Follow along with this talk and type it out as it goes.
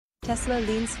Tesla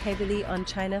leans heavily on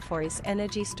China for its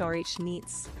energy storage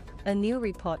needs, a new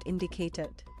report indicated.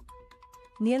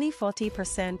 Nearly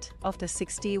 40% of the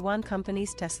 61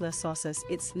 companies Tesla sources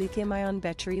its lithium-ion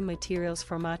battery materials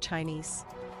from are Chinese.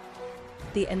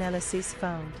 The analysis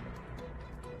found.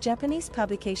 Japanese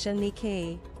publication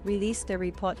Nikkei released the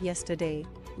report yesterday,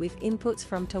 with inputs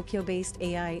from Tokyo-based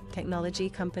AI technology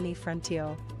company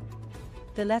Frontier.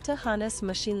 The latter harnessed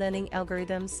machine learning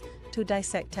algorithms to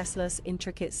dissect Tesla's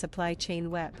intricate supply chain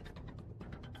web.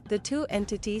 The two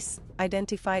entities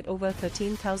identified over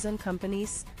 13,000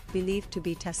 companies believed to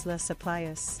be Tesla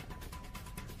suppliers.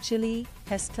 Chile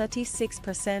has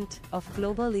 36% of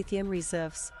global lithium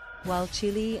reserves, while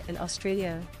Chile and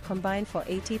Australia combine for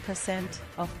 80%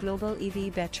 of global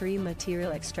EV battery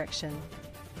material extraction.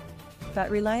 But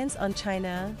reliance on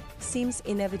China seems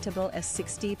inevitable as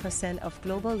 60% of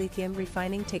global lithium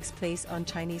refining takes place on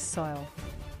Chinese soil.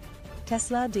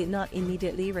 Tesla did not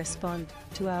immediately respond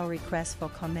to our request for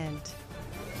comment.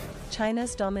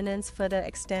 China's dominance further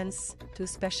extends to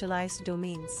specialized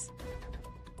domains.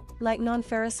 Like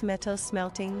non-ferrous metal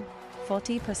smelting,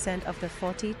 40% of the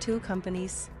 42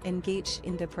 companies engaged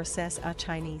in the process are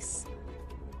Chinese.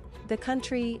 The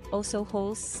country also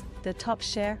holds the top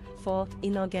share for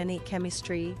inorganic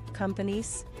chemistry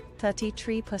companies.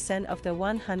 33% of the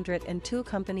 102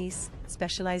 companies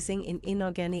specializing in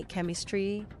inorganic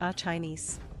chemistry are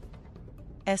Chinese.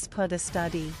 As per the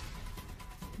study,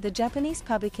 the Japanese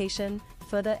publication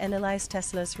further analyzed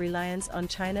Tesla's reliance on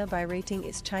China by rating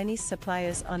its Chinese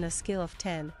suppliers on a scale of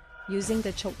 10, using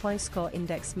the choke point score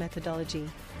index methodology.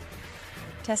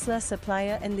 Tesla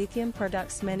supplier and lithium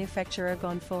products manufacturer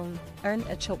Ganfeng earned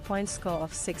a choke point score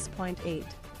of 6.8,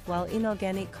 while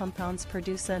inorganic compounds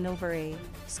producer Novaray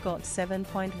scored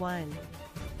 7.1.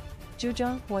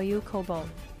 Zhejiang Huayu Cobalt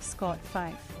scored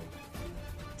 5.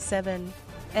 7.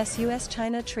 As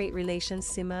US-China trade relations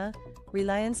simmer,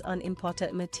 reliance on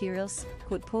imported materials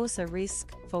could pose a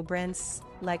risk for brands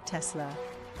like Tesla.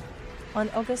 On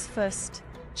August 1st,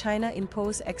 China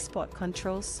imposed export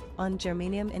controls on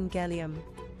germanium and gallium,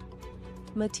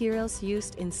 materials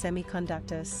used in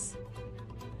semiconductors.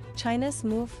 China's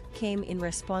move came in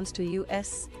response to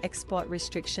US export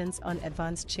restrictions on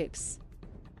advanced chips.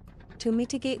 To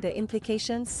mitigate the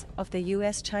implications of the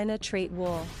US-China trade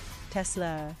war,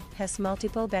 Tesla has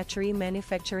multiple battery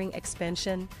manufacturing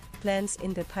expansion plans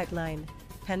in the pipeline.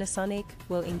 Panasonic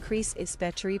will increase its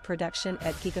battery production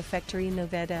at Gigafactory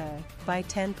Nevada by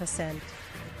 10%.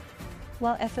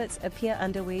 While efforts appear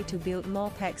underway to build more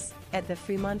packs at the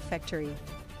Fremont factory,